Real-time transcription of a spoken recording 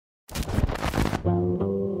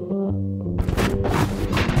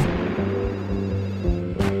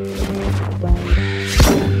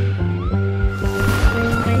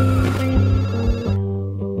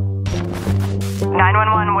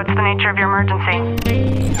nature of your emergency?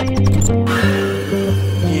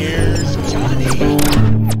 Here's Johnny.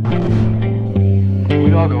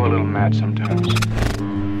 We all go a little mad sometimes.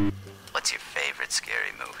 What's your favorite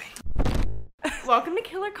scary movie? Welcome to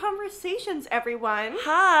Killer Conversations, everyone.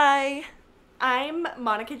 Hi! I'm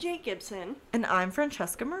Monica J. Gibson, And I'm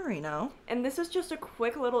Francesca Marino. and this is just a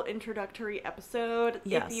quick little introductory episode.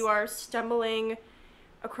 Yes. If you are stumbling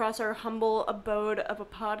across our humble abode of a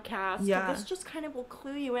podcast, this just kind of will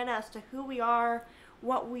clue you in as to who we are,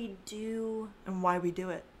 what we do. And why we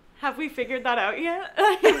do it. Have we figured that out yet?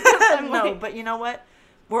 No, but you know what?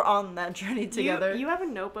 We're on that journey together. You have a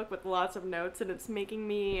notebook with lots of notes, and it's making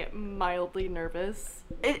me mildly nervous.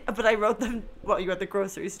 But I wrote them while you were at the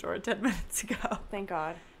grocery store 10 minutes ago. Thank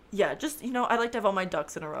God. Yeah, just, I like to have all my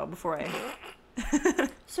ducks in a row before I...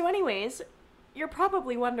 So anyways, you're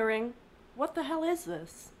probably wondering, what the hell is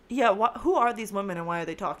this? Yeah, who are these women and why are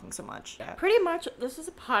they talking so much? Yeah. Pretty much, this is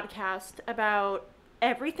a podcast about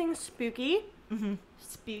everything spooky. Mm-hmm.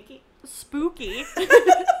 Spooky.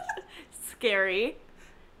 Scary.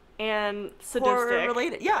 And sadistic. Horror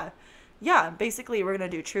related. Yeah, basically we're going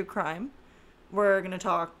to do true crime. We're going to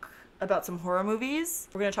talk about some horror movies.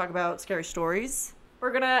 We're going to talk about scary stories.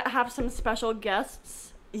 We're going to have some special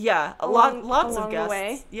guests. Yeah, lots of guests. The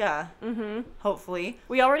way. Yeah. Mm-hmm. Hopefully.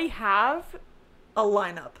 We already have... a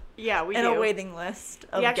lineup. Yeah, we and do. a waiting list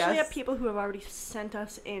of guests. We actually have people who have already sent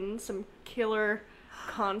us in some killer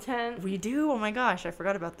content. We do? Oh my gosh, I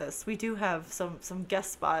forgot about this. We do have some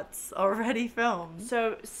guest spots already filmed.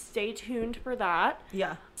 So stay tuned for that.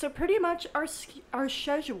 Yeah. So pretty much our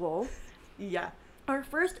schedule. Yeah. Our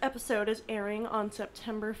first episode is airing on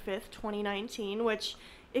September 5th, 2019, which,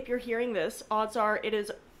 if you're hearing this, odds are it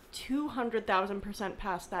is 200,000%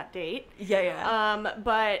 past that date. Yeah.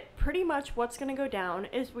 But pretty much what's going to go down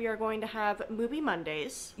is we are going to have Movie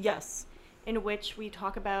Mondays. Yes. In which we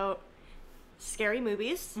talk about scary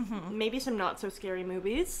movies, maybe some not so scary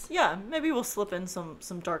movies. Yeah, maybe we'll slip in some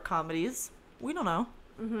dark comedies. We don't know.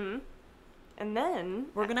 Mm-hmm. And then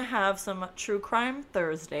we're going to have some true crime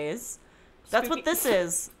Thursdays. That's what this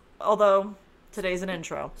is. Although today's an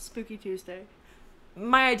intro. Spooky Tuesday.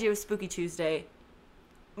 My idea was Spooky Tuesday.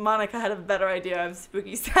 Monica had a better idea of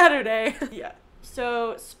Spooky Saturday. Yeah.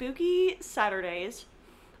 So, Spooky Saturdays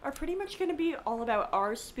are pretty much going to be all about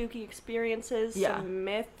our spooky experiences, some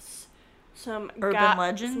myths, some urban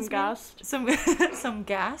legends, some some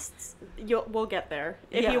ghasts. We'll get there.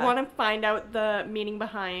 If you want to find out the meaning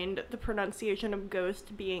behind the pronunciation of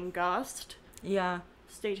ghost being ghost,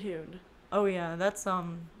 stay tuned. Oh yeah, that's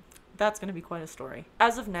going to be quite a story.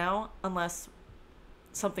 As of now, unless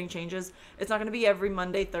something changes, it's not going to be every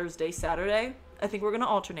Monday, Thursday, Saturday. I think we're going to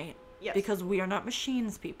alternate. Yes. Because we are not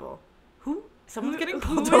machines, people. Someone's getting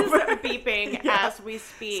pulled who over. Is beeping as we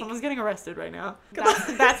speak. Someone's getting arrested right now.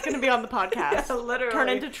 That's going to be on the podcast. Yeah, literally. Turn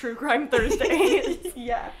into True Crime Thursdays.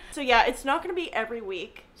 Yeah. So yeah, it's not going to be every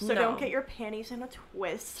week. So don't get your panties in a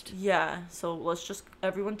twist. Yeah. So let's just,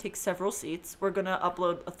 everyone take several seats. We're going to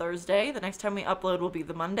upload a Thursday. The next time we upload will be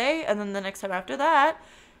the Monday. And then the next time after that,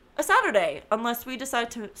 a Saturday. Unless we decide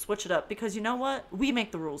to switch it up. Because you know what? We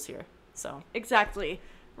make the rules here. So. Exactly.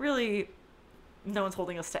 Really, no one's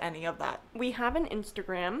holding us to any of that. We have an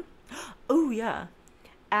Instagram. Oh, yeah.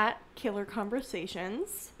 At Killer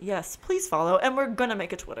Conversations. Yes, please follow. And we're gonna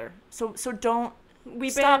make a Twitter. So don't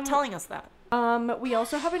stop telling us that. We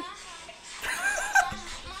also have an...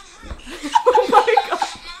 Oh my god.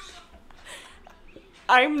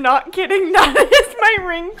 I'm not kidding. That is my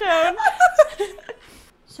ringtone.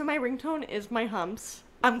 So my ringtone is my humps.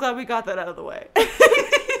 I'm glad we got that out of the way.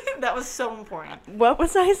 That was so important. What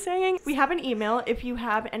was I saying? We have an email if you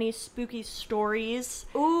have any spooky stories.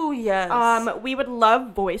 Ooh, yes. We would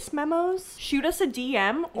love voice memos. Shoot us a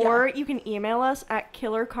DM, or you can email us at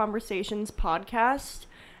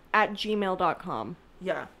killerconversationspodcast@gmail.com.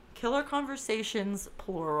 Yeah. Killer Conversations,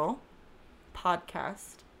 plural,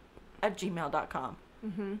 podcast@gmail.com.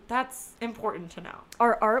 Mm-hmm. That's important to know.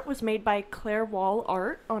 Our art was made by Claire Wall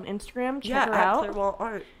Art on Instagram. Check her out. Claire Wall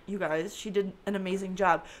Art. You guys, she did an amazing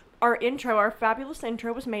job. Our fabulous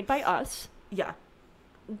intro was made by us. Yeah.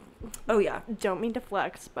 Oh, yeah. Don't mean to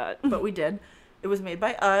flex, but we did. It was made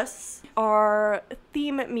by us. Our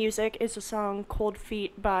theme music is a song Cold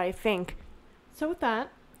Feet by Fink. So with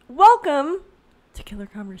that, welcome to Killer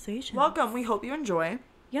Conversations. Welcome. We hope you enjoy.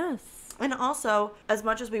 Yes. And also, as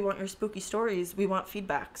much as we want your spooky stories, we want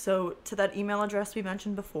feedback. So to that email address we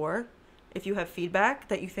mentioned before, if you have feedback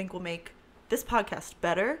that you think will make this podcast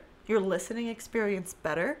better, your listening experience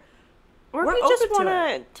better, or if you just want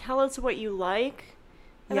to tell us what you like,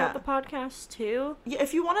 about the podcast too. Yeah,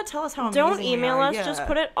 if you want to tell us how amazing Don't email we are, us, just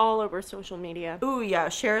put it all over social media. Ooh, yeah.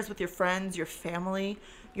 Share us with your friends, your family,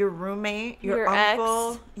 your roommate, your Ex.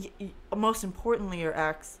 uncle. Most importantly, your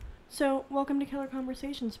ex. So, welcome to Killer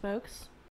Conversations, folks.